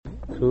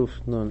Kuf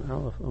Nun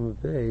Aleph Amud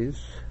Beis,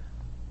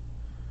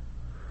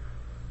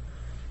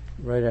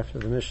 right after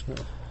the Mishnah.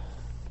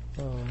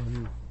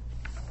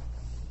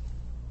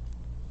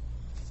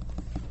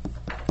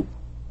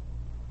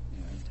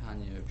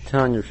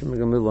 Tanya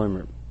Shemigam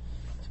Miloimer.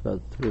 It's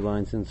about 3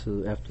 lines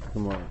into after the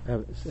Gemara.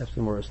 After the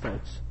Gemara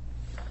starts.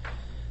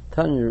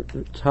 Tanya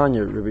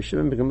Rabbi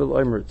Shimon ben Gamliel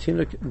Omer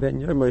Tinuk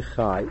ben Yomei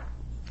Chai,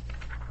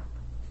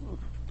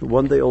 the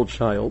 1-day-old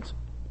child,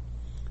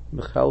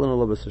 Mechalin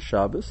Alabas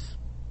Shabbos.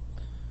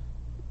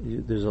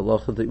 There's a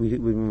lacha that we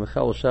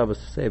Mechal Shabbos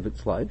to save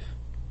its life.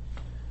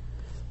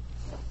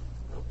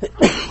 Thank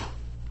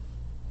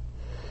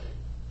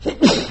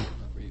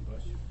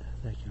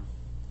you.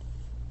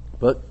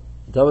 But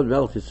David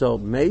Melech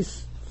Yisrael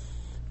Mace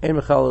and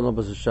Mechalin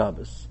Alabas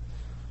Shabbos.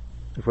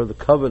 For the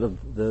covet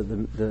of the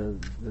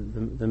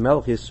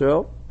Melech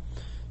Yisrael,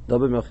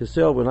 David Melech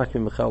Yisrael, we're not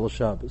going to Mechal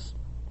Shabbos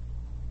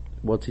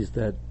once he's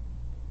dead.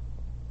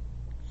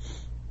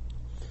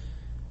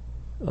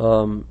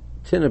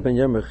 Tina ben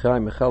Yemer Chai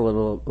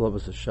Mechal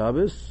Alabas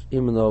Shabbos,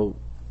 even though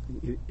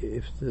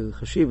if the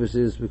Chashivas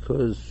is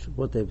because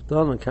what they've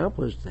done and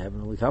accomplished, they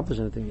haven't really accomplished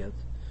anything yet.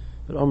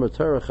 But Omer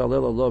Torah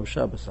Chalel Alab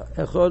Shabbos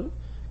Echad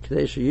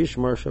K'dei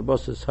Sheyishmar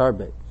Shabbos Es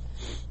Harbe.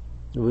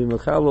 We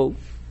Mechal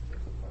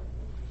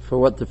for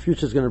what the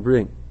future is going to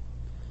bring.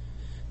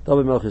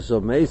 David Melech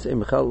Yisrael Meis,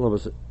 Mechal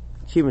Alabas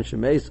Kivan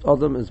Shemeis,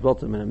 Adam is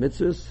Baltam in a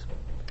mitzvahs.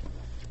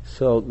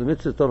 So the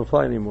mitzvahs don't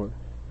apply anymore.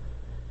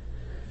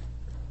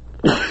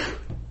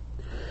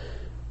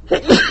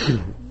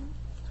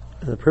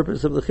 And the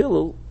purpose of the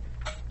Chilul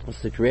is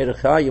to create a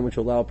Chayim which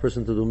will allow a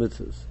person to do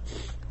mitzvahs.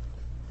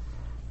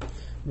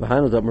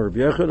 V'hainu Damar Rabbi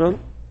Yochanan,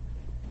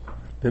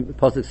 the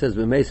Pasuk says,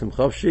 V'meisim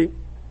Chavshi,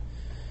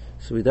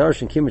 so we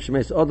darshan Kivan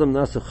Shemeis Adam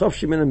Nasa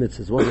Chavshi min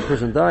mitzvahs. Once a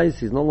person dies,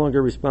 he's no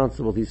longer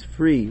responsible, he's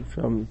free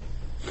from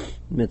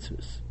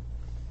mitzvahs.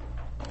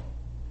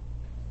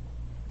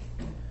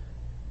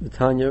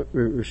 Tanya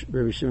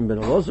Rabbi Shimon ben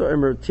Elazar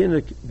Emer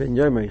Tinuk ben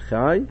Yomei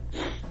Chai,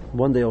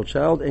 1-day-old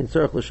child, Ein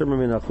Tzarech L'Shemer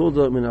min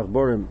Achuda min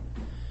Achborim.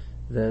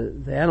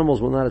 The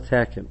animals will not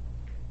attack him.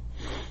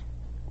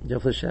 You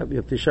have to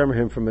shemer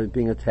him from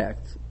being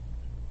attacked.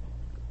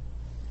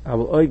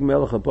 Avol Oig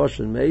Melech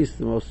HaBashan Meis,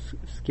 the most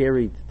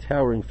scary,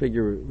 towering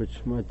figure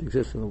which might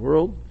exist in the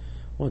world,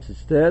 once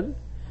it's dead.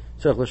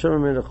 Tzarech L'Shemer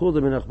min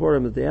Achuda min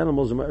Achborim, that the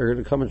animals are going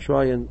to come and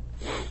try and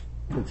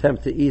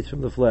attempt to eat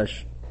from the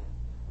flesh.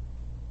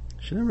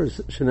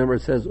 Shenemer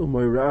says,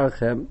 Umoy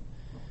Ra'achem,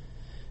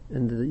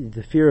 and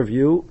the fear of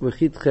you,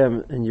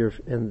 v'chitchem,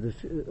 and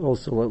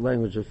also a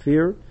language of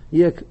fear,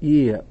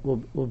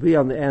 will be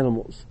on the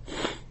animals.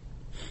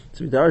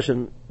 So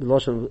darshan the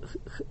lashon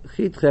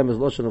chitchem is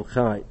lashon of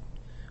chai.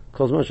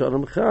 Calls masha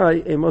adam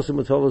chai emosim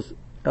matolas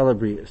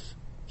elabrius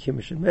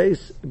kimishin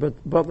meis, but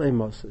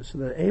emosim. So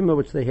the ema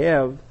which they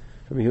have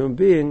from a human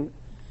being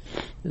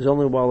is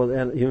only while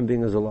a human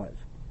being is alive.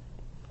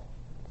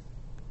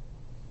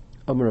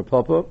 Amar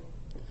Papa.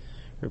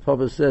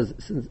 Papa says,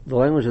 since the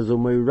language is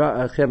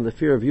umayra'achem, the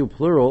fear of you,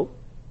 plural,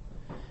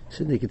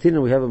 since they continue,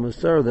 we have a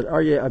masar that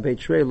arye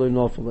abetrei lo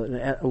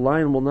nofel, a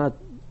lion will not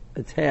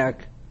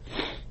attack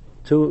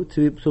two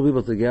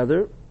people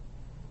together,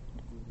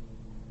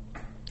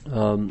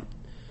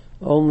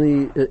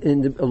 only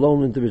a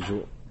lone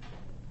individual.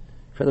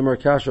 For the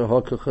markasha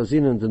haka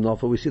chazina and the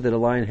nofel, we see that a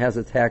lion has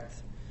attacked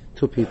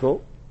 2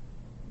 people.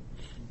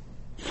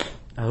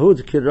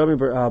 Ahud kid Rami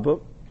bar Abba,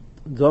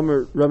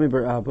 Domer Rami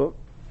bar Abba.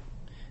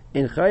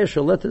 An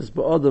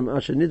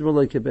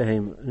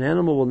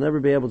animal will never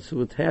be able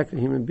to attack a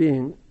human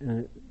being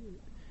and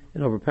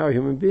overpower a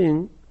human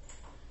being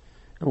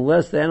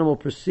unless the animal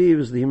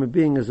perceives the human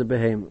being as a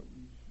behemoth.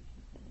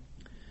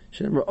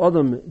 If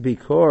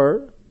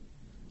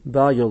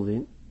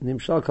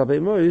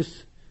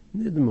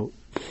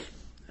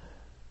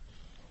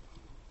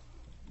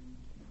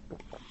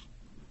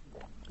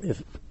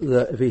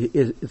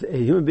a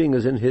human being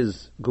is in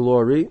his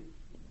glory,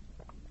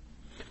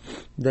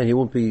 then he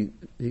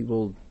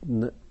will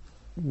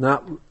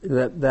not,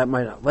 that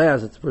might not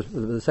last. It's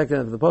the second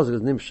half of the pasuk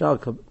is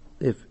nimshal.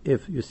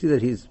 If you see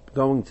that he's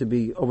going to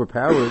be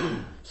overpowered,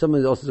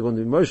 somebody else is going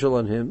to be marshal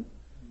on him,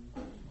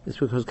 it's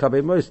because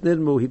kabei mois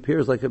nidmu, he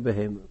appears like a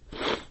behemoth.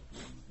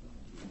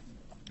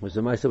 Which is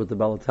a ma'aseh with the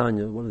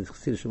Balatanya, one of these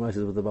Chassidish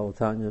ma'asehs with the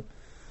Balatanya.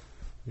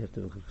 You have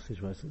to look at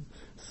Chassidish ma'aseh.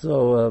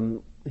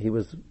 So, he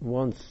was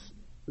once,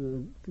 he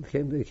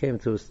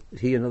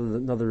and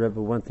another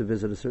Rebbe went to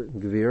visit a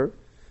certain Gevir,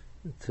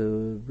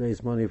 to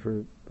raise money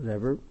for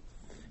whatever,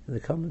 and they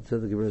come into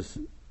the Gevir's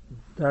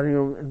dining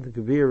room, and the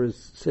Gevir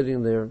is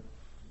sitting there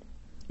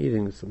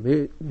eating some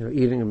meat,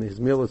 eating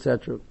his meal,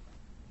 etc.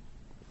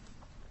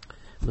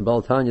 And the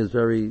Balatanya is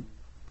very,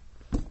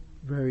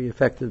 very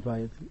affected by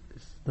it.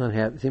 It's not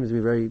happy. Seems to be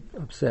very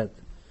upset.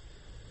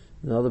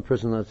 And the other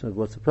person asks,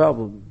 "What's the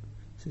problem?"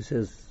 She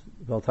says,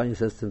 Balatanya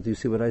says to him, "Do you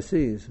see what I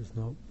see?" He says,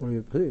 "No." What are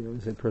you putting?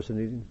 He said, "Person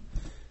eating."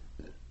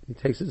 He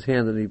takes his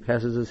hand and he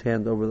passes his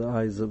hand over the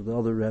eyes of the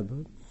other Rebbe,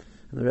 and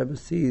the Rebbe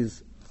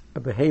sees a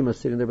behemoth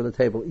sitting there by the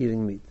table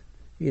eating meat,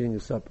 eating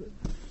his supper.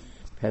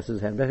 passes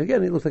his hand back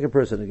again, he looks like a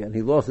person again.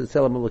 He lost his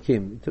tzelem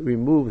alakim. To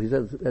remove, he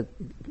says that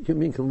human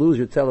being can lose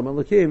your tzelem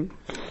alakim,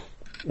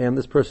 and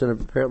this person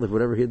apparently,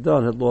 whatever he had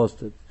done, had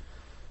lost it.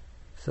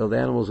 So the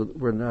animals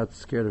were not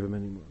scared of him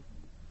anymore.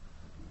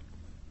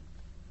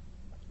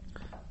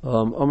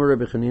 Omer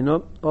Rebbe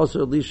Chanina, also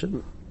Elisha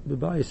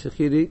b'bayis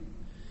yechidi.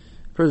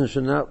 A person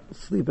should not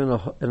sleep in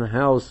a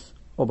house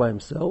all by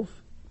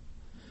himself.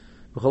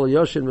 B'chol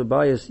yoshin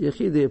b'bayis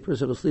yechidi. A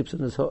person who sleeps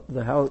in a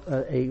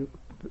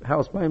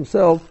house by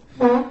himself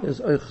is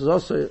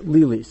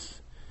Lilis.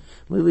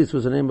 Lilis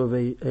was the name of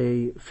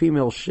a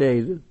female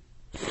shade.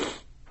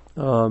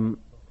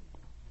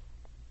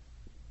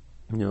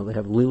 They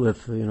have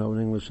Lilith, in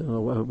English. I don't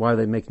know why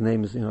they make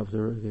names,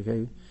 after,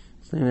 okay.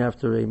 It's named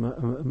after a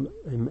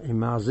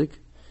mazik.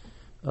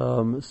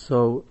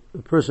 So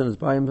the person is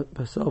by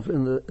himself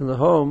in the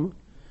home,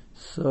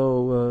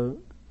 so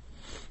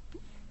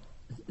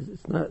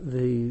it's not,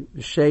 the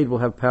shade will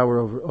have power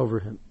over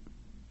him.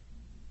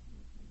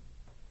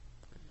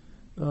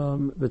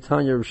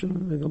 B'tanya Rav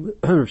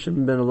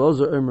Shimon ben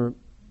Elazar Omer,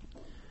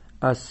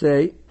 I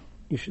say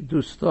you should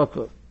do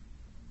staka.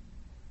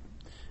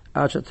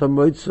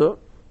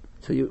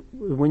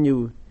 When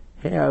you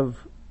have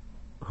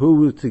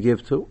who to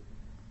give to,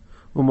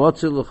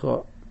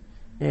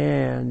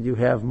 and you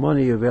have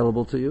money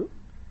available to you,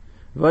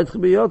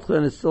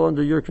 and it's still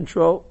under your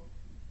control.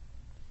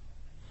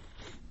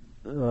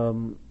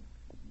 Chavis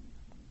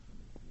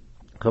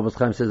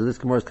Chaim says that this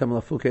Gemara is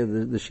Kamal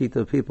Afuke, the sheet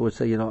of people which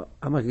say, I'm not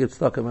going to give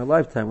tzedakah in my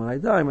lifetime. When I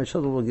die, my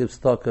children will give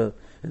tzedakah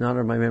in honor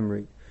of my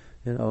memory.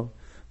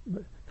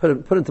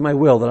 Put into my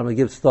will that I'm going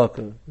to give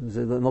tzedakah. And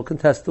they'll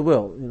contest the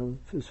will.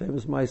 His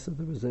famous Maisa,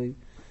 there was a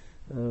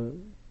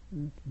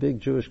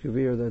big Jewish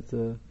Gavir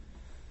that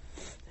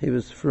he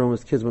was from,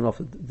 his kids went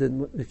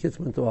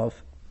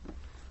off,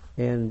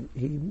 and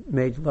he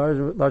made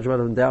large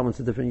amount of endowments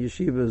to different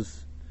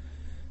yeshivas.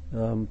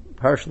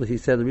 Partially, he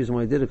said the reason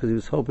why he did it because he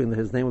was hoping that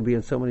his name would be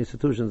in so many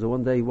institutions. And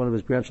one day, one of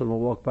his grandchildren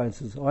will walk by and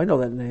says, "Oh, I know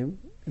that name,"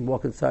 and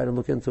walk inside and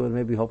look into it, and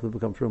maybe hope to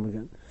become frum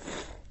again.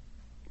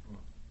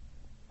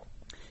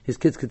 His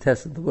kids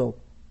contested the will.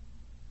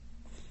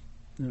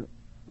 It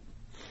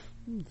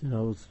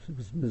was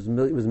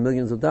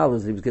millions of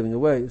dollars he was giving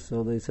away.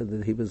 So they said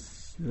that he was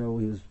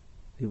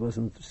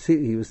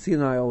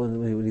senile, and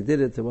when he did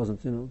it, it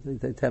wasn't. They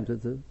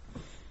attempted to.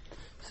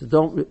 So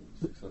don't.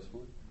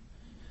 Successfully.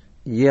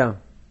 Yeah.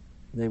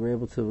 They were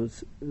able to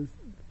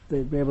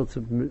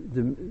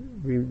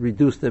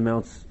reduce the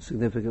amounts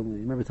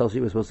significantly. Remember,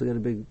 Talshi was supposed to get a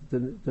big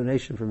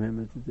donation from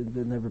him. It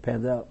never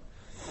panned out.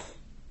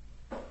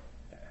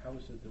 How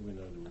is it that we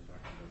know that we're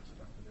talking about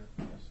tzedakah there?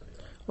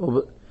 Oh,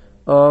 but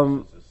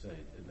It's a say,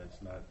 and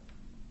that's not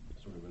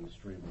sort of in the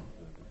stream of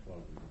the flow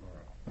of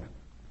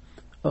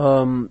the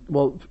Gemara.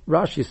 Well,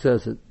 Rashi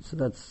says it, so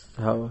that's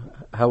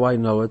how I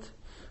know it.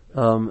 You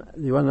want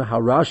to know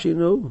how Rashi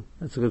knew?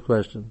 That's a good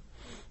question.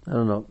 I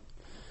don't know.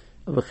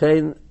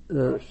 Rashi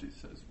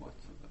says what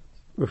to that?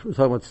 We're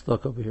talking about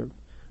stuck over here.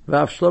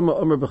 Rav Shlomo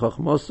Omer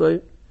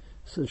b'chachmosoi.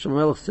 So Shlomo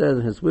Melech said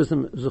in his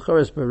wisdom,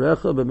 "Zuchares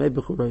berecha b'mei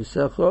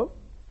b'churaysecha."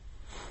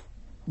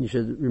 You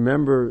should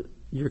remember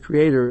your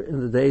Creator in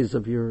the days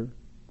of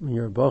when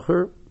you're a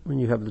bacher, when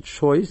you have the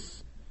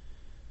choice.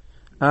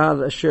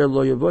 Ad asher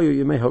lo yavoyu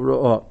yemei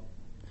haro'ah.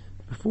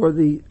 Before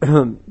the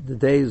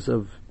days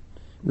of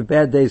the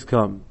bad days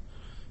come.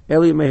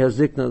 Eli Yemei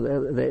HaZikna,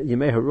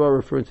 Yemei Haro'ah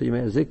referring to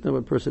Yemei HaZikna,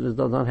 where a person does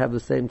not have the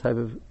same type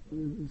of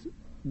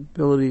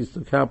abilities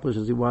to accomplish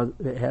as he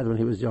had when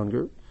he was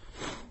younger.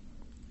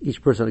 Each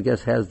person, I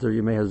guess, has their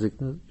Yemei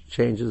HaZikna,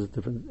 changes at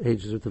different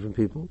ages with different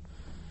people.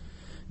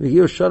 The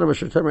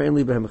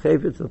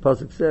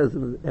pasuk says,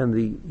 and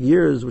the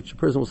years which a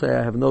person will say,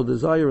 I have no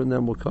desire in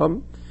them will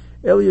come.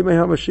 Eli Yemei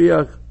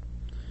HaMashiach,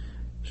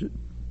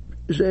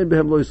 She'en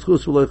behem lo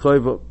yischus v'lo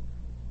yichayva.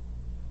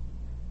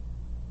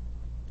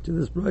 To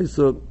this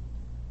brisa,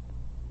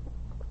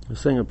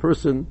 saying a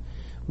person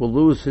will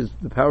lose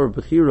the power of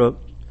Bechira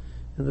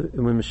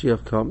when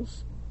Mashiach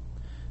comes.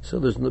 So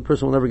the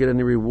person will never get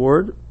any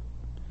reward,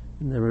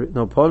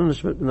 no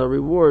punishment, no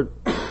reward.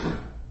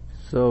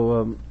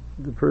 So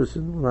the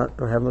person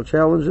will have no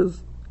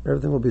challenges.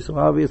 Everything will be so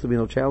obvious, there'll be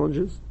no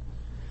challenges.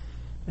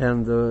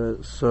 And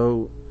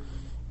so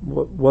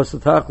what's the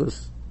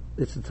tachlis?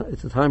 It's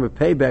a time of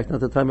payback, not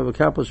the time of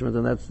accomplishment,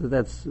 and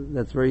that's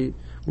very,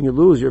 when you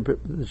lose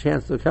the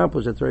chance to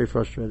accomplish, that's very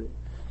frustrating.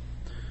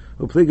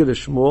 Upliga to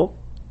Shmuel,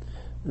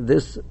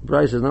 this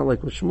Bryce is not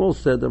like what Shmuel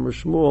said, Amar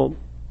Shmuel,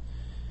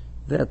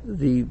 that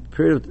the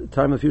period of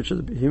time in the future,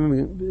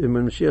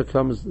 when Mashiach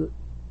comes,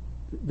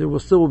 there will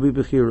still be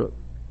Bechira.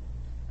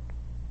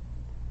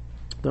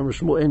 Amar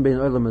Shmuel, Ein Bein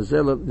Olam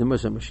Hazeh,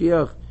 L'Moshe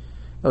Mashiach,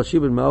 El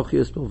Shibud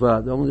Malchias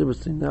Bilvad. The only difference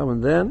between now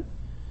and then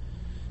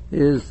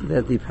is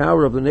that the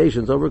power of the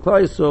nations over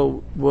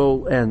Klaiso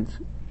will end.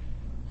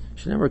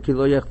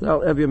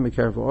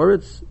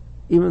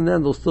 Even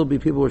then, there'll still be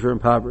people which are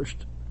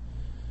impoverished.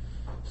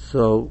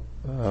 So,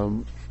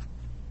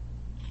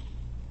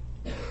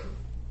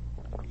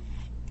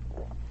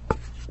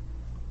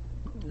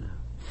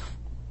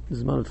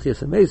 Zman of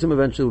Tchias HaMeisim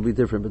eventually will be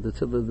different, but the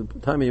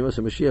time of Yemos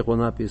HaMashiach will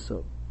not be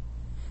so.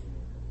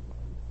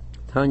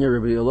 Tanya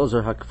Rabbi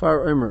Elazar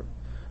Hakfar Omer.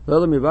 A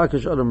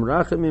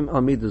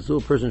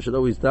person should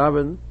always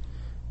daven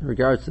in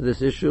regards to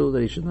this issue,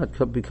 that he should not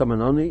become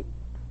an oni.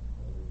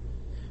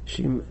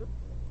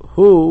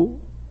 Who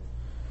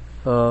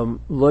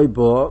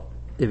loibo,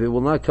 if it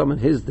will not come in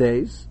his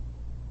days,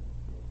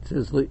 it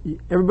says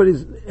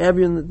everybody's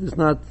avian is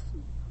not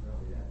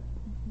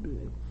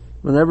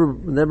will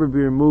never be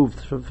removed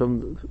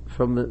from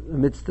the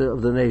midst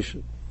of the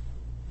nation.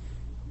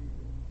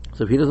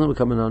 So if he doesn't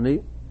become an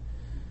oni,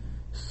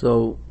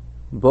 so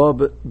Ba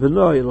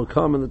Benoy, it'll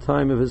come in the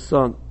time of his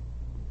son.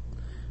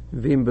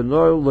 Vim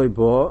Benoy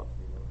loibo,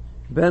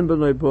 Ben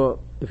Benoy bo.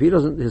 If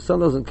his son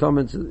doesn't come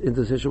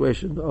into a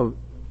situation of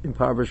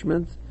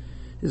impoverishment,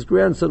 his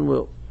grandson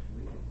will.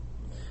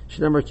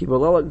 Shneimar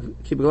kibalal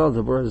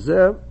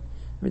devarazeh.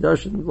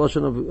 Midarshan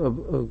lashon of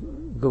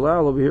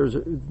galal over here is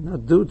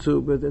not due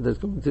to, but there's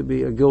going to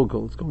be a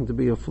gilgal. It's going to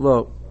be a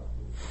flow.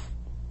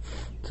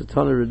 It's a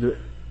tanur.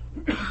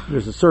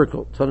 There's a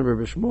circle. Tanur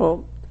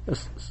b'shmol.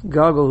 It's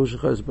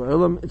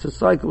a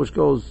cycle which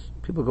goes.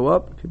 People go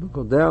up. People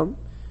go down.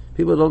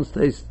 People don't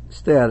stay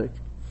static.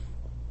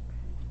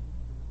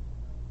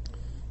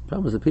 The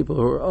problem is the people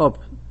who are up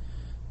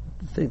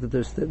think that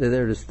they're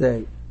there to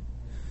stay.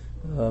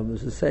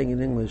 There's a saying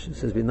in English. It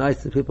says, "Be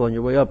nice to people on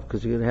your way up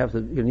because you're going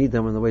to need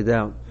them on the way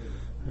down."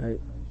 Right?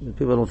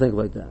 People don't think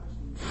like that.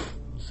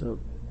 So,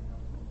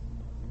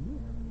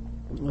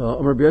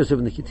 Amar B'Yosef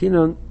in the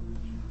Kitinon,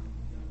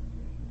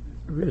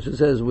 B'Yosef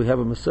says we have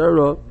a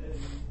Masara.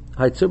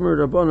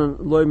 Haitzimur Rabbanan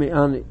loy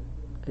me'ani.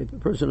 A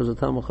person who's a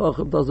Talmud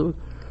Chacham doesn't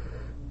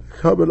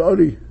become an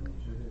ani.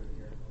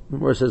 The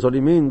Gemara says, what do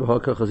you mean?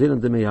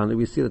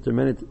 We see that there are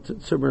many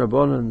Tzimur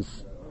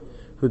Rabbanans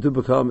who do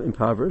become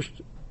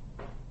impoverished.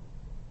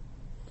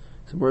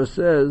 So Gemara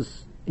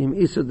says, Im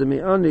Isa de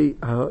me'ani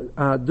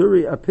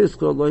ahaduri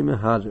apisko loy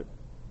mehader.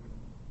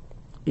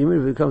 Even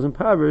if he becomes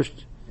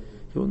impoverished,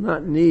 he will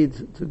not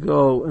need to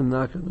go and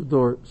knock on the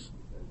doors.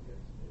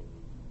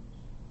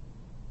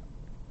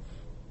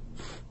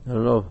 I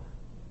don't know.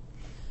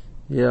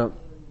 Yeah.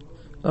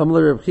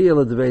 Amler Reb Chia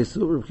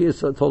l'devesu. Reb Chia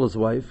told his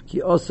wife,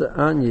 Ki osa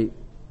anyi.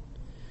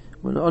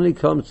 When Ani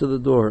comes to the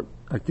door,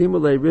 akdimu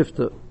le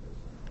rifta.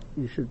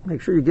 You should make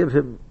sure you give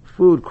him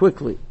food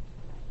quickly.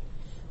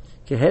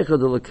 Ki hecha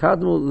de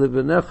lekadmu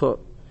lebenecha.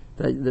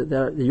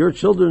 That your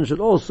children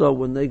should also,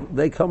 when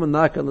they come and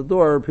knock on the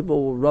door,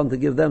 people will run to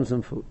give them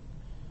some food.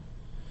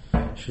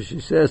 She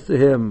says to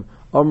him,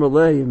 Amr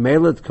le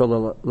melet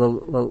kol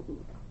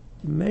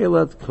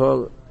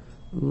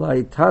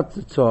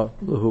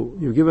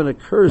you've given a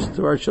curse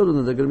to our children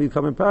that they're going to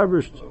become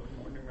impoverished.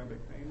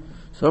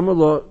 It's a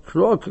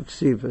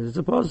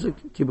pasuk.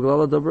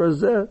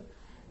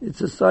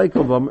 It's a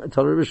cycle.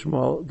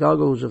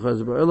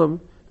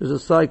 There's a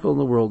cycle in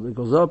the world. It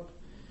goes up,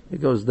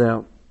 it goes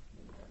down.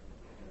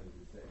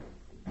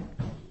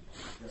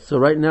 So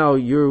right now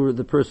you're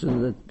the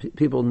person that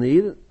people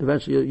need.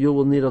 Eventually you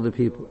will need other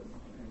people.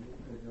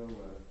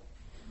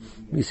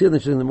 We see in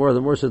the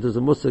more said there's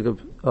a musik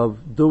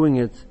of doing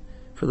it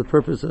for the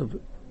purpose of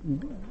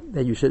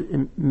that you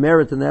should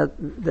merit in that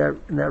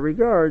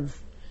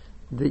regards,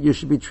 that you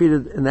should be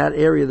treated in that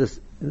area in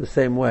the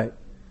same way.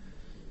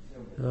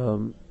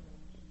 My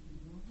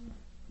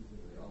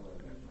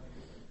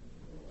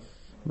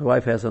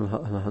wife has on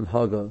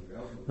Haga,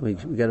 and we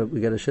get a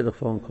shidduch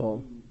phone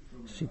call.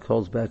 She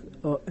calls back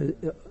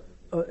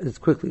as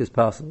quickly as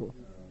possible.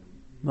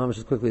 Mamish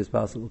as quickly as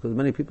possible, because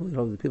many people,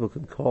 the people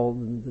can call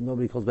and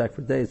nobody calls back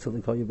for days, so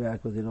they call you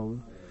back with,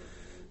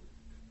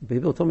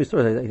 People told me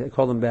stories. I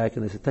called them back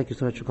and they said, "Thank you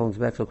so much for calling us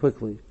back so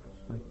quickly."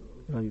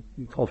 You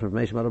called for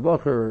information about a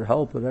book or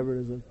help, whatever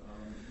it is.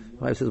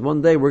 My wife says,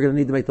 "One day we're going to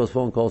need to make those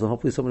phone calls, and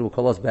hopefully somebody will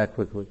call us back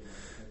quickly."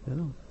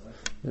 Tanya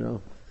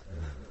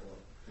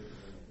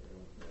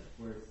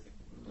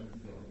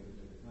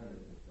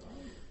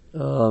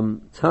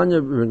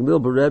Ramil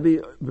Berebi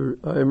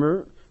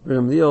Omer.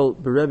 Ramil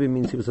Berebi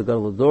means he was a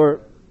gadol ador.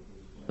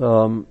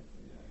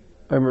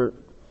 Omer.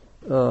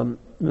 The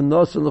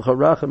Rebbe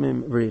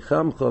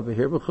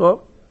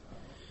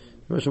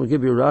will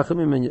give you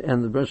rachamim,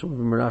 and the Rebbe will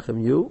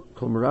merachem you.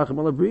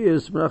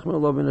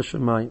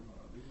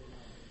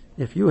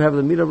 If you have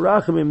the meat of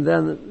rachamim,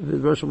 then the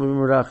Rebbe will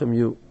merachem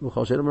you.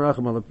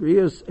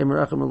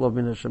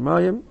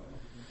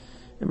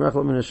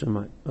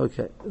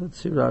 Okay, let's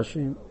see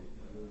Rashi.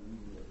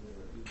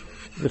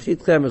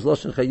 V'chitchem is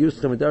loshen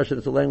chayustchem.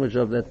 It's a language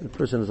of that the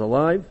person is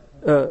alive.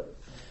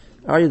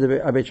 Are you the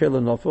Abechela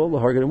Nofel? The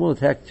Hargan will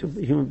attack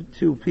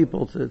two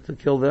people to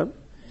kill them.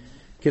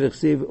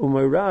 Kidachsiv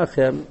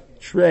umayrachem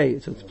trey.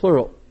 So it's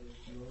plural.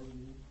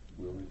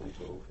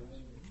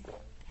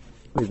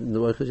 Wait, the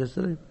Wachas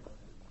yesterday.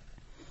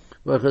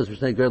 Wachas was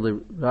saying greatly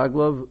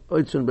Raglov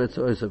Oitzun Betz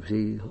Oisab.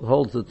 He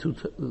holds the two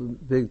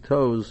big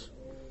toes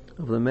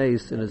of the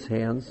mace in his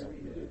hands.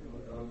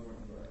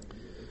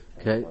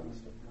 Okay.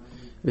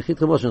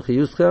 V'chitchem loshen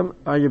chiyuschem.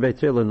 Are you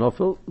Abechela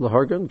Nofel? The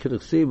Hargan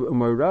Kidachsiv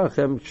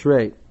umayrachem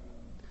trey.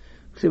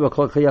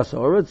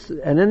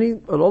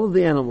 and all of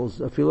the animals,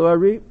 afilu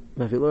ari,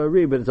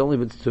 but it's only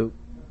if it's two.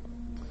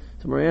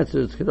 So my answer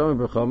is kedam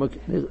b'chamak.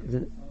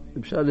 The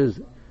pshat is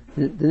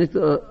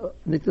the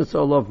niktas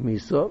olav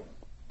misa.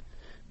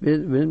 There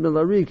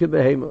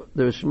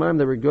are shemaim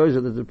that regards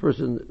that the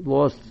person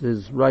lost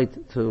his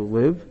right to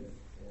live,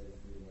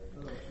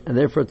 and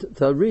therefore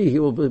Tari he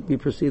will be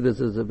perceived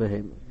as a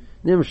behemoth.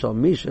 Nimshal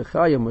Misha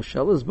Chaya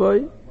Moshelas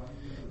boy.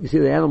 You see,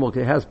 the animal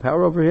has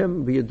power over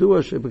him.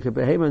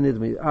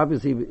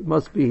 Obviously, it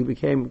must be he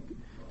became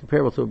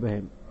comparable to a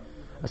behemoth.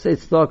 I say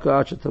tzedakah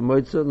acha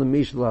tamoitza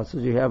l'mish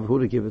l'asas. You have who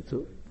to give it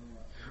to.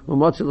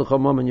 U'matzi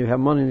l'chamam, and you have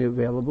money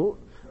available.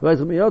 It's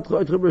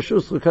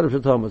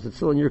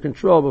still in your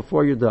control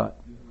before you die.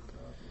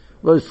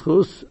 Lo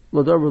yischus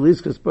l'dar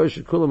v'liskas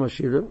b'yishik kulam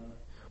ashirim.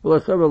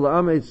 V'lechaver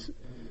la'ametz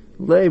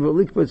leiv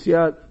v'likbetz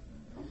yad.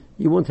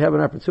 You won't have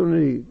an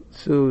opportunity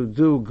to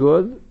do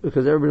good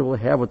because everybody will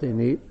have what they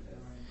need,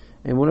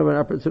 and won't have an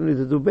opportunity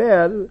to do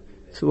bad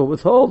to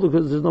withhold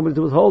because there's nobody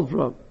to withhold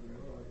from.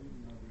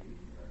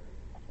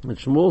 And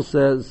Shmuel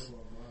says,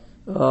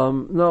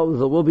 no,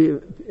 there will be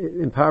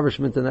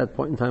impoverishment in that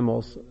point in time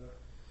also.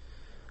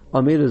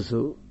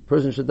 Amirazu,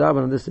 person should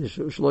daven on this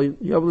issue.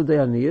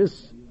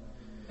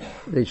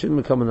 They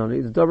shouldn't become an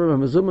ani. The davar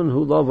hamazuman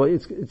who love,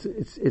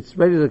 it's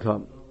ready to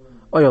come.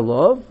 Oyal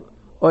love,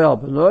 oyal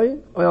benoy,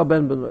 oyal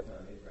ben benoy.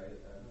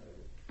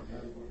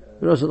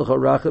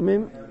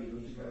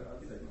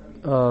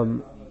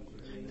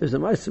 There's a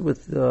mice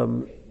with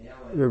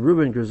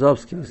Reuben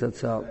Grozovsky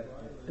that's out.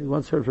 He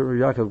once heard from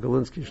Yaakov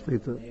Galinsky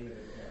Shlita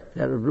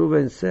that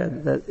Reuben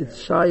said that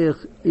it's shaykh,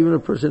 even a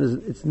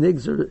person it's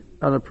nigzer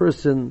on a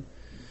person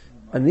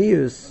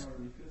anius,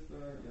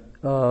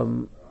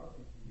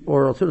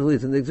 or alternatively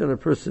it's a nigzer on a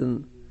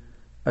person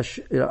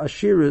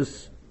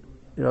ashirus,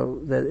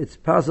 that it's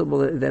possible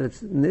that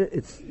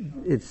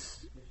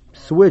it's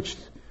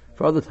switched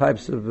for other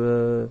types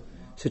of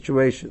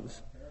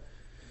situations.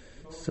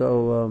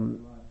 So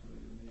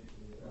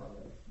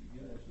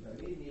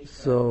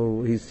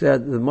he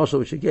said the mashal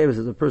which he gave us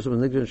is a person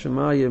with nigzer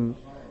shemayim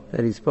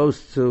that he's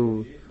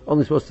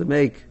only supposed to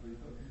make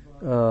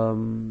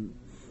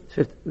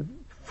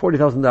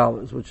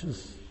 $40,000, which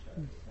is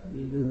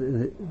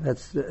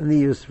that's any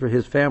use for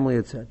his family,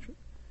 etc.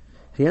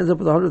 He ends up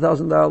with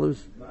 $100,000.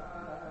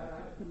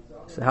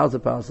 So how's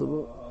it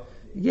possible?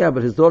 Yeah,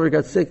 but his daughter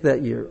got sick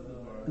that year,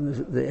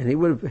 and he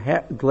would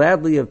have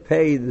gladly have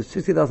paid the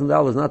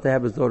 $60,000 not to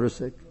have his daughter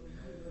sick.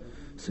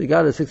 So he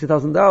got his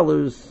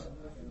 $60,000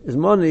 his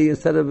money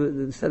instead of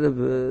the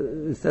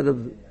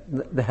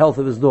health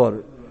of his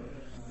daughter.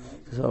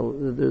 So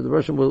the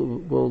Russian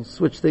will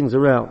switch things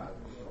around.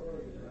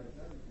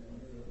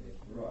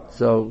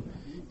 So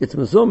it's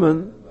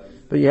mezuman,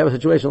 but you have a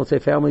situation. Let's say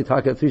family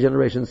talk 3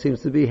 generations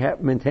seems to be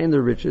maintain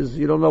their riches.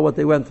 You don't know what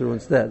they went through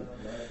instead.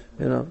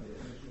 If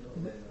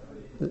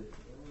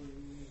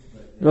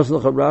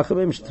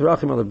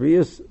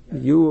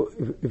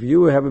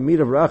you have a meat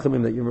of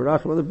rachamim that you're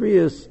merachim on the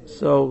brias,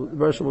 so the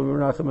Russian will be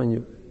merachim on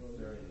you.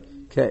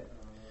 Okay.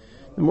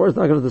 The more is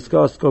not going to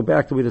go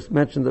back to what we just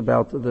mentioned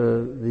about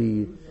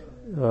the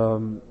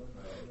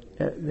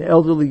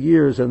elderly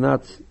years and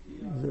not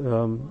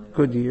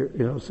good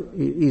years,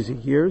 easy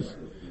years.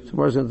 So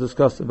more is going to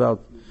discuss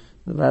about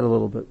that a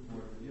little bit.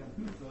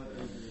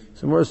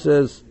 So more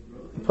says,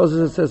 the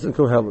Pasuk says in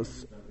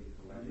Koheles,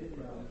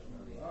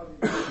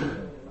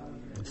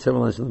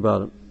 several lines on the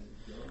bottom.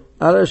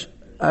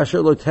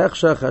 Asher lo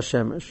techshach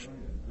hashemesh.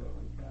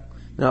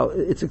 Now,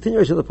 it's a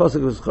continuation of the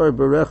pasuk of Zchar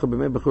Berecha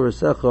B'mei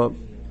B'churesecha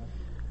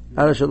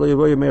Asher lo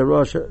yavo yemei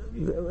rosh,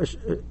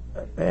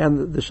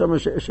 and the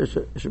shemesh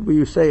where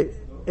you say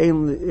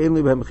Ein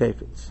li b'hem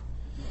chayfetz.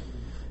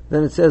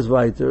 Then it says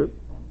weiter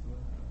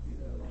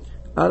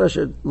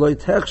Asher lo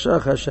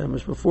techshach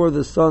hashemesh, before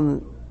the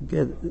sun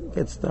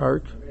gets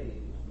dark,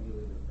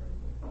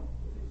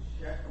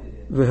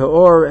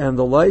 v'ha'or, and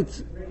the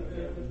light,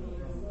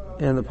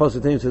 and the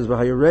pasuk says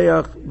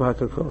v'hayareach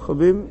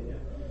v'hakakochavim,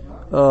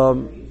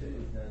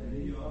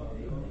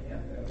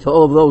 so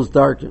all of those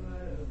darken.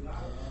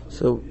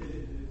 So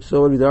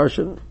what we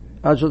darshan,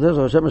 that's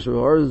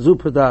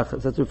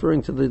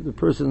referring to the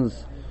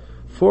person's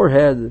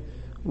forehead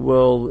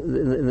will,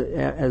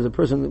 as a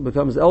person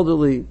becomes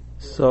elderly,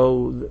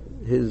 so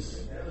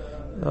his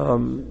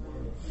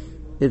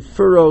it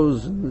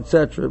furrows,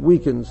 etc., it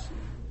weakens.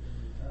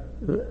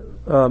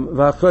 So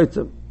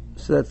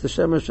that's the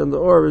shemesh, and the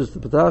or is the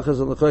petachas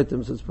and the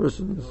chaytim. So this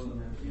person's,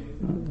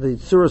 the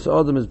tzuras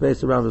adam is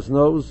based around his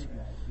nose,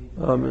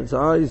 his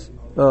eyes.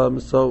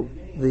 So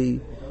they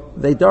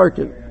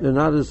darken. They're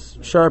not as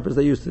sharp as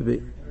they used to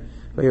be.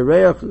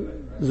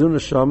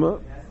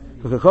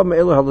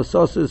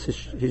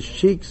 His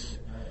cheeks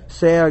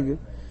sag.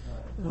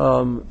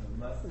 Now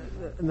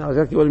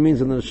exactly what it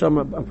means in the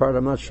neshama part,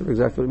 I'm not sure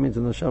exactly what it means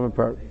in the neshama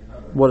part.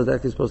 What is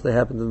actually supposed to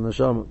happen to the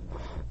neshama?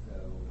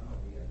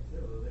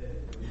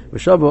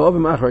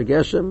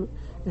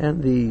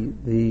 And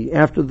the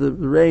after the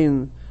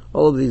rain,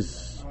 all of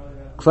these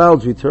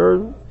clouds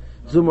return.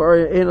 So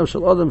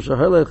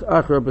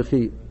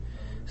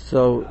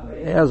So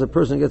as a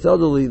person gets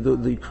elderly,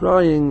 the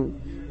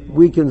crying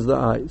weakens the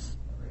eyes.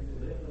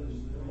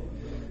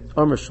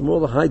 Amar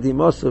Shmuel Haidi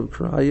Masav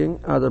crying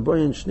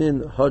Adaboyin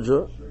Shnin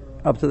Hadja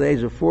up to the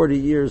age of 40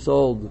 years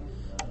old,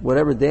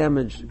 whatever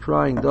damage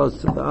crying does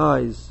to the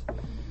eyes,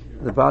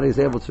 the body is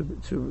able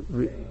to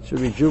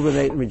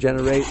rejuvenate and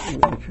regenerate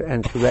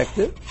and correct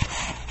it.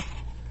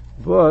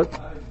 But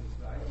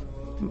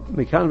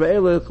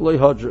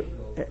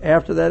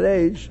after that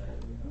age,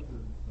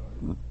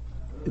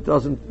 it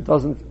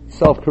doesn't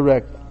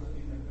self-correct.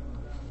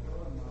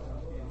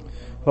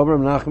 Homer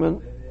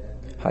Nachman,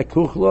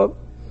 Haikuchla,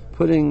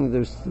 putting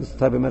this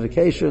type of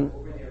medication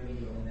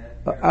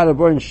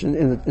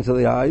into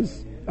the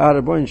eyes.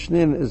 Adaboin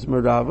Shnin is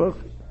Merdavach.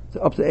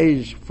 Up to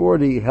age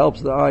 40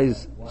 helps the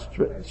eyes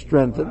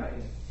strengthen.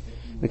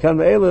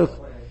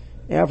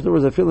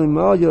 Afterwards, a feeling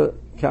malya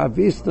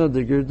ka'avisna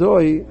de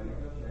girdoi.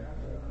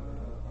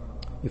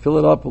 You fill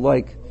it up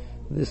like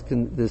this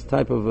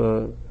type of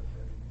a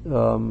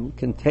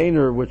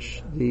container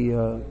which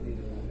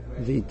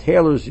the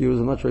tailors use.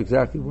 I'm not sure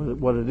exactly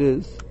what it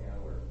is.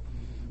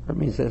 It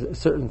means a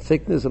certain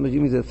thickness. Sometimes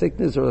you mean a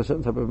thickness or a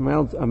certain type of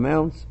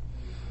amount.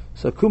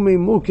 So kumi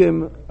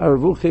mukim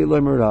arvuchi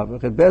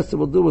le'merav. At best, it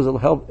will do is it'll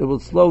help. It will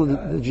slow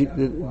the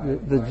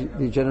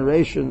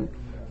degeneration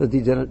of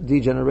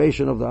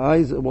the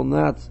eyes. It will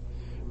not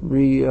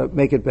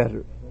make it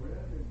better.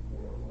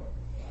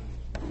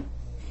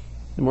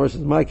 The Morris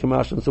says, "My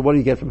kamashon." So what do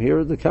you get from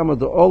here? The kama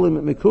the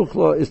olim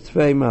mikuchla is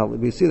tvei mal.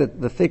 We see that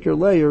the thicker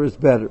layer is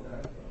better,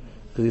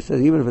 because he says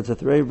even if it's a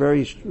very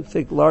very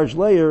thick large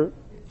layer,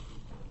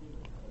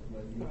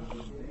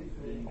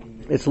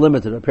 it's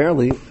limited.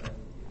 Apparently,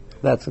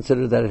 that's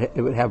considered that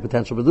it would have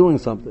potential for doing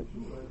something.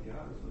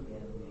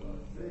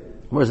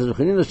 Morris says,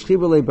 Rechinina's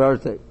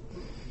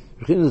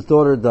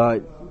daughter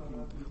died.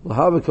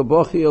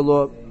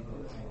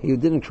 He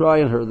didn't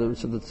cry on her.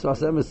 So the Sas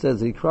Emes says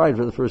that he cried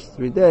for the first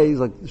 3 days,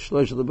 like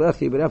Shlosh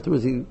Lebechi, but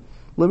afterwards he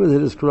limited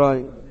his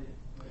crying.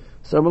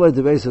 Samalei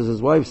Devei says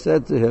his wife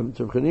said to him,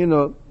 to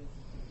Rechinina,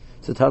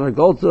 Satanar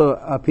Golta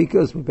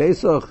Apikas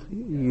Pesach,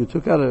 you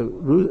took out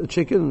a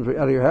chicken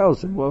out of your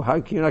house, and well,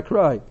 how can you not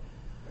cry?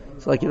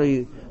 It's like,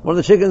 one of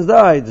the chickens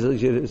died. So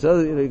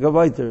you go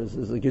right there. It's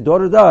like your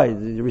daughter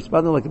died. You're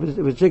responding like if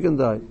a chicken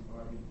died.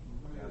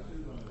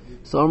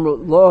 Some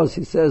laws,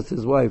 he says to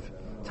his wife,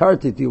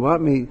 Tarti, do you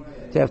want me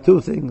to have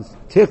two things?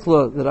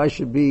 Tichla, that I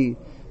should be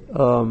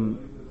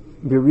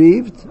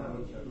bereft.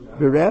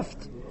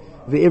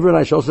 Ve'ivrin,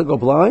 I should also go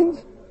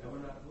blind.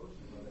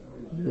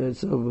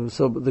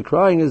 So the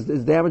crying is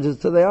damages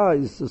to the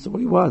eyes. So what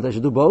do you want? I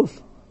should do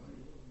both.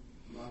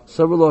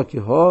 He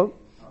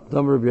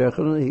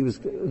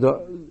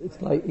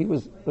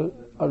was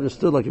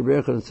understood like Rabbi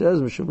Yochanan says,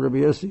 Mishum Rabbi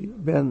Yossi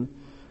ben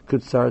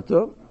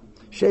Kutsarto.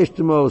 Sheish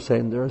Demo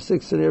saying there are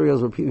 6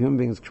 scenarios where human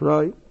beings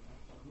cry.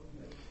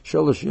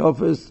 Sholosh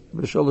Yofis,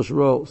 Sholosh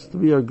Roles.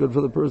 3 are good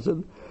for the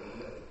person,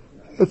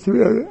 and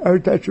 3 are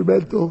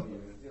detrimental.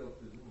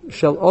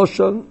 Shel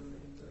Oshan,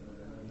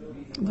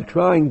 the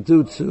crying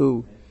due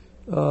to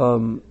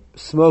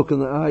smoke in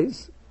the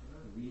eyes.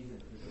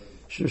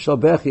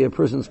 Shalbechi, a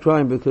person's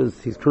crying because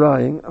he's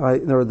crying.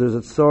 There's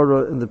a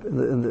tzara in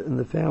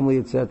the family,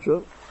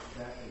 etc.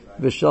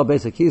 Vishal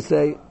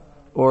Besakise,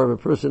 or if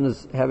a person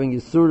is having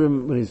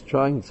yisurim when he's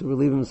trying to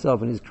relieve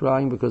himself and he's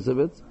crying because of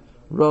it.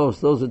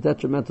 Rose, those are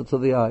detrimental to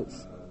the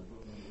eyes.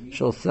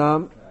 Shal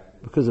Sam,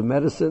 because of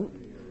medicine.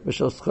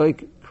 Vishal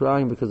Schoik,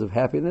 crying because of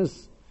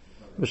happiness.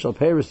 Vishal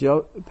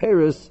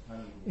Paris,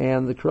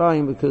 and the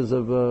crying because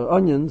of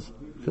onions,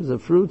 because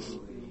of fruits.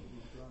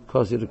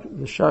 Because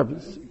the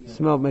sharp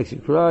smell makes you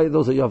cry.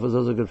 Those are yafas,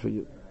 those are good for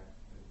you.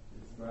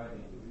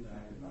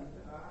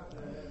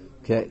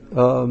 Okay,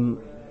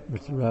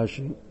 Mr.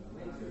 Rashi.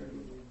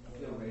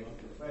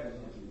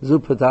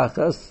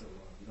 Zupatachas.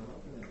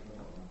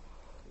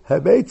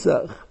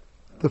 Habeitzach,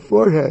 the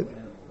forehead.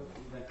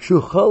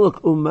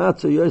 Shuchaluk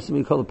umatza yosim,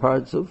 we call the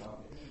parts of,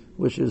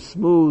 which is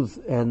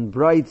smooth and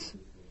bright,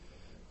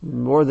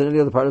 more than any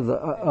other part of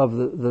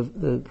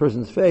the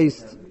person's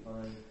face.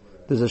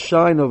 There's a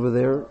shine over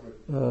there.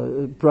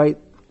 Bright,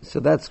 so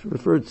that's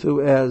referred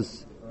to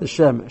as the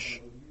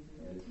shemesh.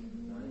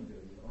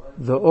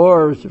 The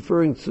or is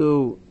referring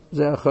to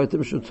that's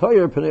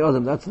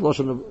the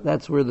lotion.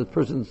 That's where the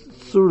person's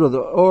surah, the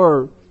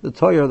or, the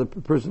toyer, the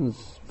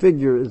person's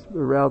figure is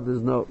around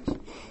his nose.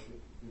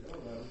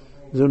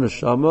 Zuna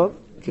shama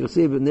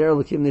kirsiv ner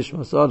lakim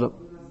nishmas adam.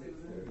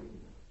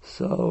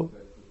 So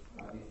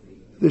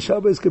the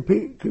shama is the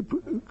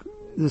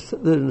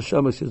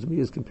neshama,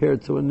 is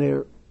compared to a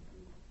ner.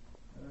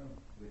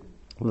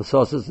 The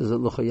sauces is at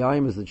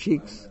luchayim, is the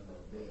cheeks.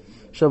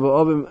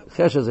 Shavah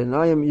cheshes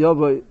einayim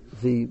yava,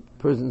 the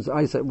person's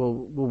eyesight will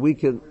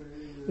weaken.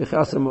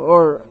 Ichasam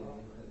or,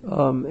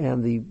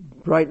 and the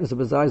brightness of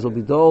his eyes will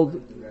be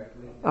dulled.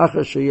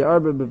 Achar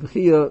sheyarbe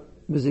bebechia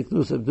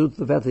miziknusav, due to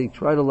the fact that he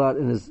cried a lot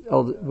in his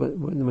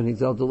when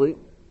he's elderly.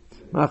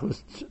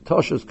 Machmas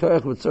toshus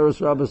koach with tzaras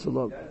rabbis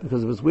alone,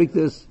 because of his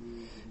weakness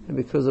and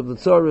because of the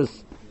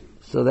tzaras.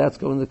 So that's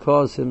going to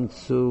cause him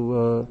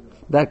to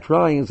that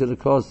crying is going to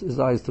cause his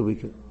eyes to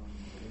weaken.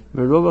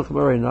 It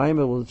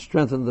will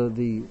strengthen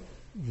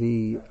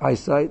the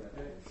eyesight.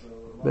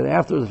 But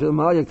afterwards, even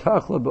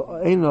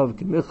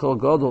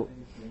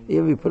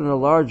if you put in a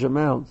large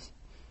amount,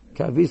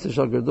 kavisa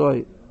shal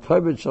gerdoy,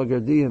 kavit shal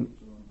gerdiyim.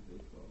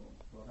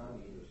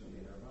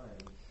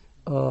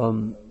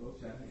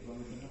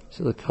 So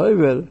the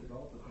kavit,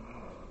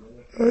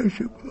 I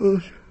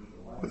suppose,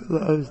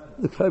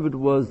 the kavit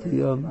was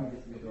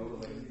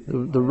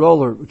the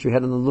roller which you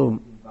had in the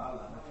loom.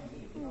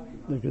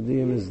 The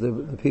gerdiyim is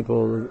the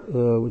people,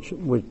 which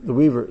the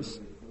weavers.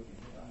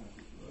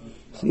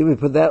 So if we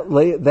put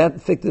that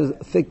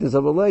thickness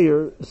of a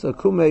layer, so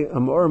kume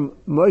amor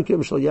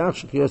moikim shal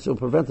yachshik, yes, will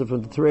prevent it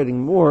from deteriorating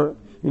more.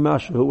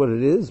 Mimashu, what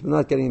it is, but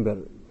not getting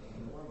better.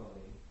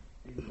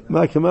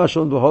 That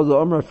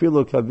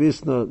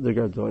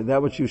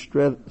which you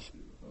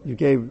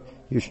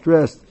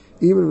stressed,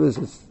 even if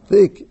it's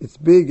thick, it's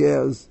big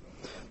as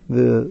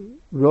the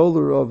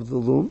roller of the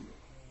loom.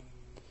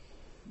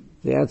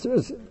 The answer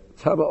is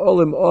taba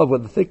olim of,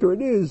 what the thicker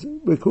it is,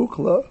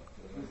 bekukla.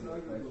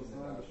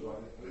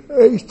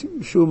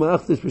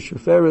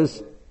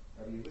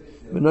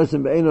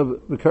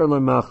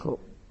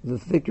 The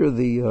thicker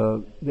the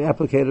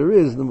applicator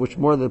is, the much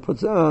more that it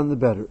puts on, the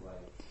better.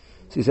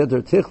 So he said to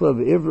her, Tichla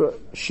v'ivra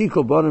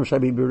shikol bonim shall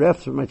be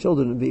bereft from my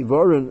children,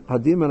 v'ivorin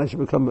hadim, and I should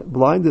become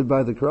blinded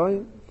by the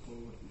crying.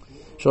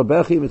 Shall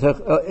bechi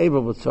mitech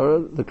evel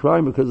v'tzara, the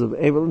crying because of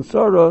evel and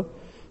sorrow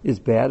is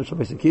bad. Shall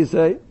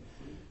beisikisei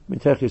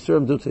mitech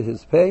yisurim, due to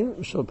his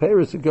pain. Shall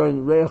peiris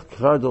going reich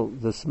kardel,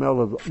 the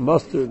smell of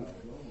mustard.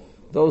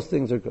 Those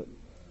things are good.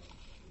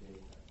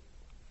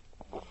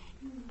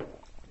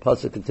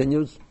 Pasuk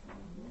continues.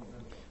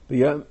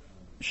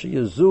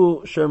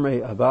 Sheyazu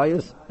Shermei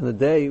Abayas, in the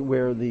day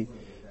where the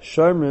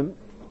Shermim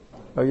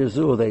are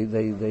Yazu,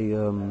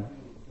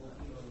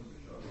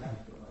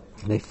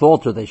 they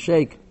falter, they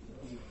shake.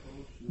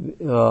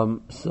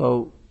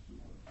 So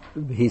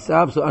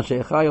Hisab so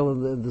Anshe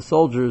Echayel, the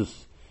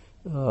soldiers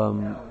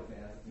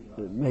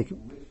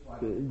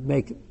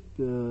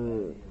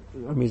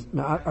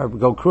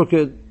go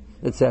crooked,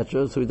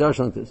 etc. So we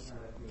darshan like this.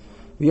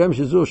 V'yom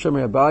Sheyazu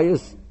Shermei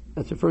Abayas.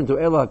 That's referring to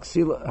Ela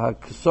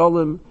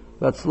HaKsolim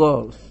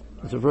Vatzlos.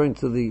 It's referring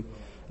to the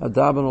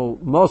abdominal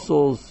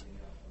muscles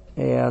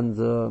and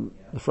the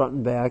front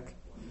and back,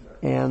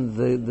 and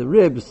the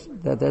ribs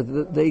that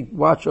they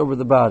watch over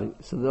the body.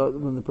 So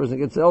when the person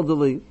gets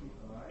elderly,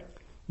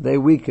 they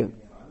weaken,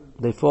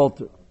 they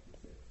falter.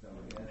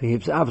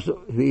 He's absu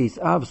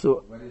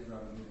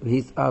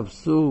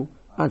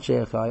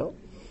anshe echayil,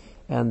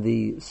 and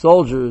the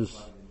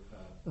soldiers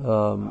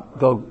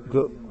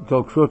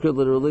go crooked,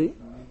 literally.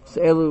 So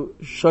elu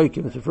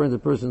shoikim, it's referring to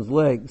the person's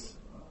legs.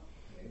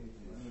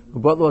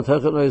 And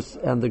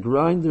the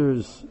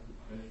grinders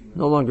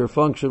no longer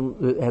function;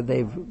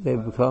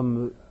 they've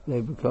become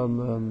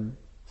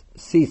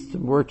ceased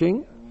from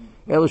working.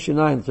 Elu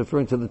shinayim, it's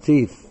referring to the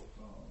teeth.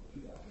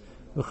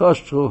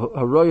 V'chashtu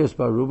haroyos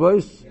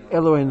barubos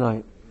elu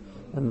einayim,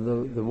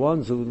 and the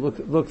ones who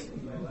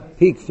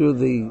peek through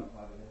the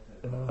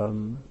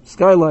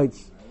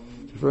skylights,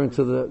 it's referring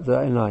to the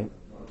einayim.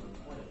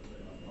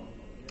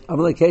 I'm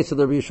in the case of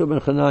the Yeshua ben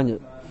Chananya.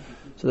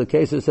 So the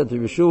case is said to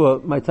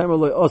Yeshua, my time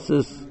aloi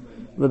osis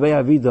lebei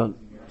avidon.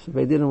 So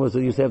Beidin was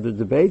they used to have the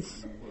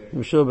debates.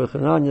 Yeshua ben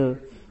Chananya,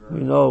 we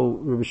know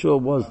Yeshua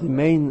was the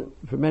main,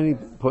 for many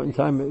point in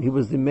time, he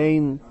was the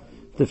main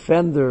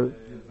defender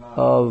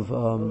of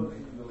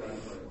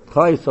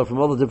Chayso from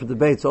all the different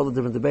debates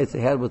they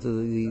had with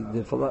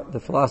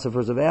the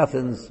philosophers of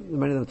Athens.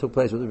 Many of them took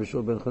place with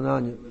Yeshua ben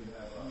Chananya.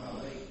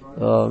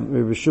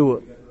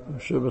 Yeshua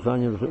ben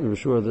Chananya,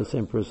 Yeshua are the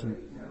same person.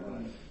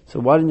 So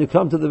why didn't you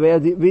come to the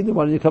Vida?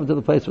 Why didn't you come to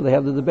the place where they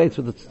have the debates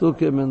with the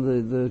Tzdukim and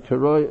the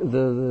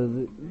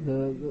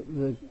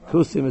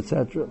Kusim,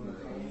 etc.?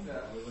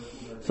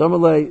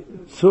 Somalei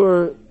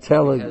Tur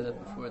Telig. We had that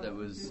before. That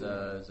was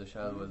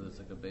Zashad, whether it's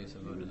like a base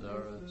of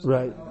Odazara.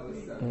 Right.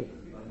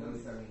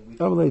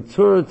 Somalei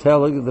Tur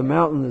Telig. The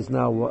mountain is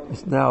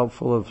now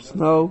full of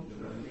snow.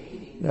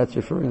 That's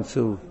referring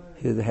to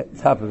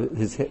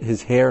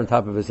his hair on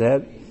top of his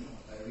head.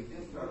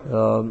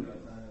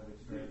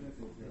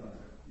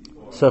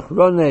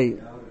 Sachrone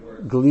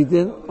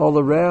Glidin, all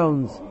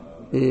around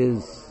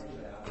is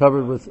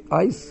covered with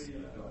ice.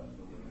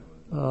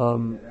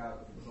 So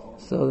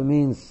that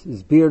means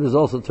his beard is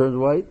also turned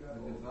white.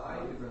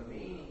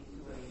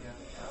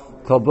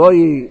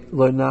 Kalboyi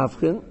lo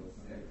nafkin,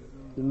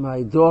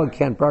 my dog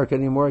can't bark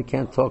anymore, I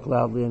can't talk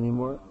loudly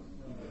anymore.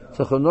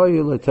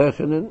 Sachonoyi lo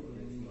techinin,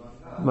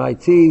 my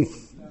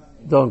teeth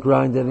don't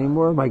grind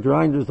anymore, my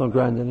grinders don't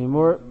grind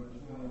anymore.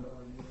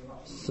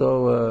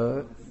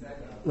 So,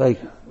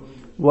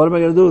 what am I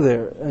going to do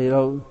there?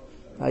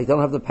 I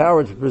don't have the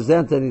power to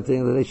present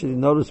anything that they should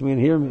notice me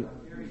and hear me.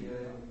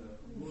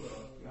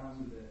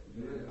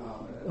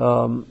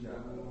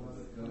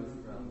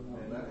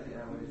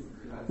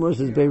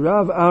 Versus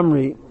Beirav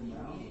Amri,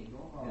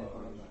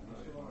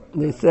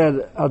 they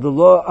said,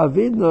 Adullah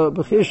Avidna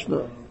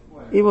Bechishna,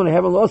 even when I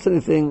haven't lost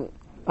anything,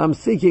 I'm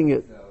seeking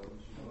it.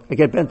 I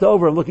get bent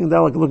over and looking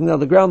down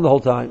the ground the whole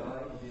time.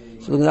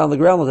 So looking down the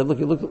ground,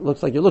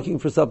 looks like you're looking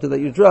for something that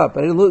you dropped.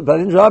 But I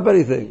didn't drop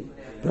anything.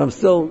 But I'm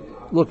still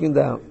looking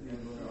down.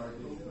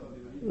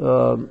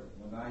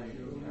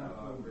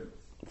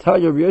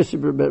 Tanya Yosef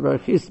Bar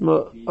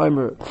Chisma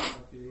Omer.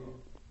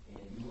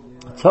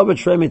 Tava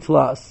Tremi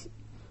Tlas.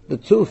 The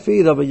 2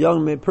 feet of a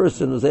young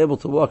person who's able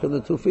to walk on the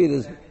 2 feet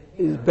is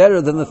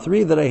better than the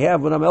 3 that I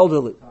have when I'm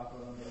elderly.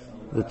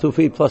 The 2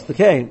 feet plus the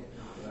cane.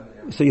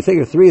 So you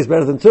think 3 is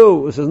better than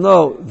 2? He says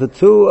no. The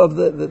 2 of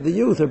the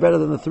youth are better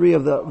than the 3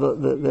 of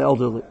the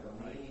elderly.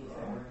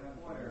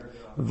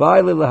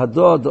 Vai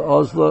lehadod the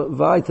ozla.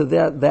 Vai to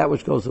that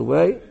which goes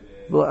away.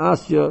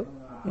 V'asya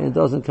and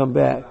doesn't come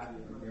back.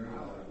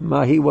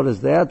 Mahi, what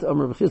is that?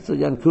 Amar b'chitza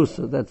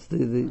yankusa. That's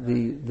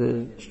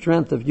the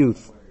strength of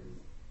youth.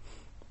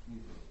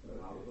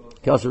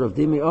 Kasser of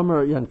Dimi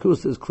Amar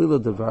yankusa is klila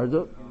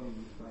devarda.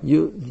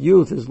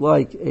 Youth is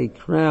like a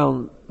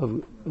crown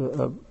of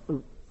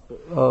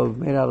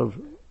made out of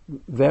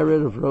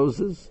verid of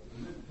roses.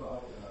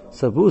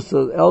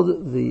 Sabusa,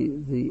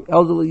 the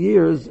elderly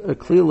years, a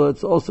klila.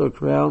 It's also a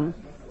crown,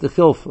 the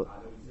chilfa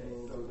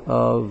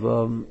of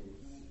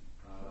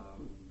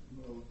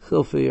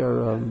chilfi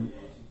or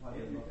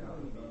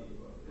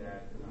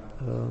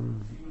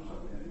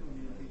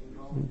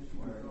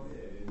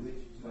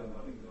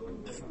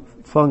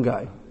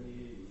fungi.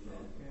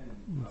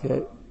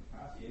 Okay.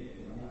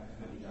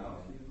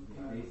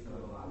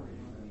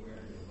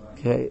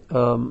 Okay.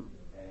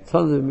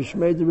 Tons of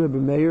Mishmei de Rebbe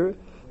Meir,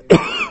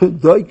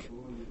 Doik,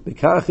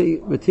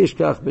 Bekachi,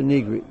 Betishkach,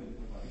 Benigri.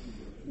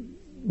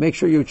 Make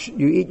sure you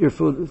eat your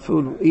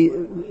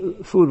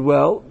food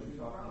well,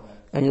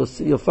 and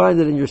you'll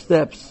find it in your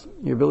steps,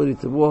 your ability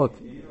to walk.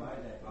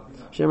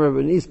 Shemer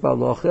benis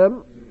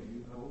balochem,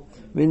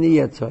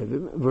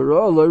 miniyatayvim,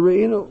 v'ro lo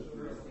reinu.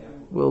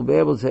 We'll be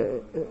able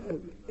to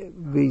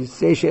be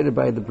satiated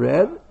by the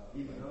bread,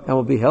 and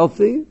we'll be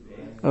healthy,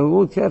 and we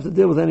won't have to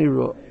deal with any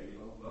raw.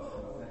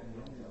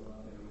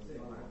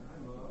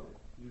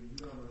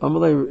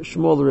 Amalei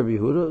Shmuel Rabbi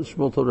Yehuda.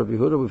 Shmuel told Rabbi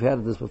Yehuda. We've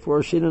had this before.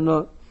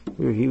 Shinana.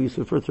 He used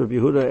to refer to Rabbi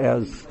Yehuda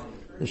as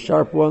the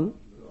sharp one.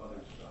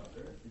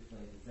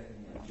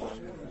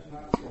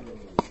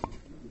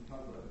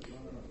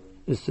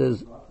 It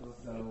says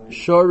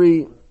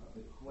Shori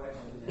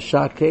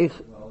Shakech,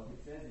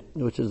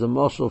 which is a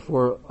muscle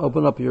for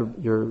open up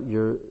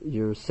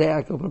your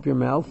sack, open up your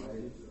mouth.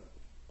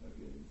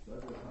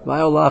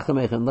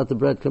 Ma'olachamechan, let the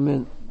bread come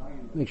in.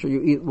 Make sure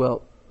you eat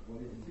well.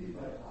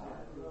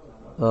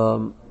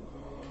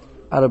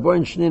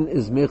 Araboin Shnin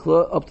is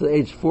Michla. Up to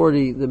age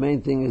 40, the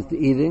main thing is the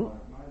eating.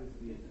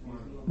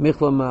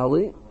 Michla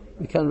Mali.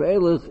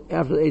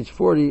 After age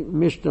 40,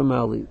 Mishta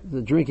Mali.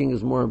 The drinking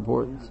is more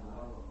important.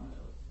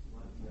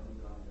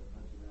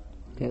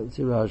 Okay, let's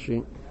see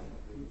Rashi.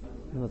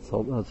 Let's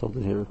hold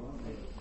it here.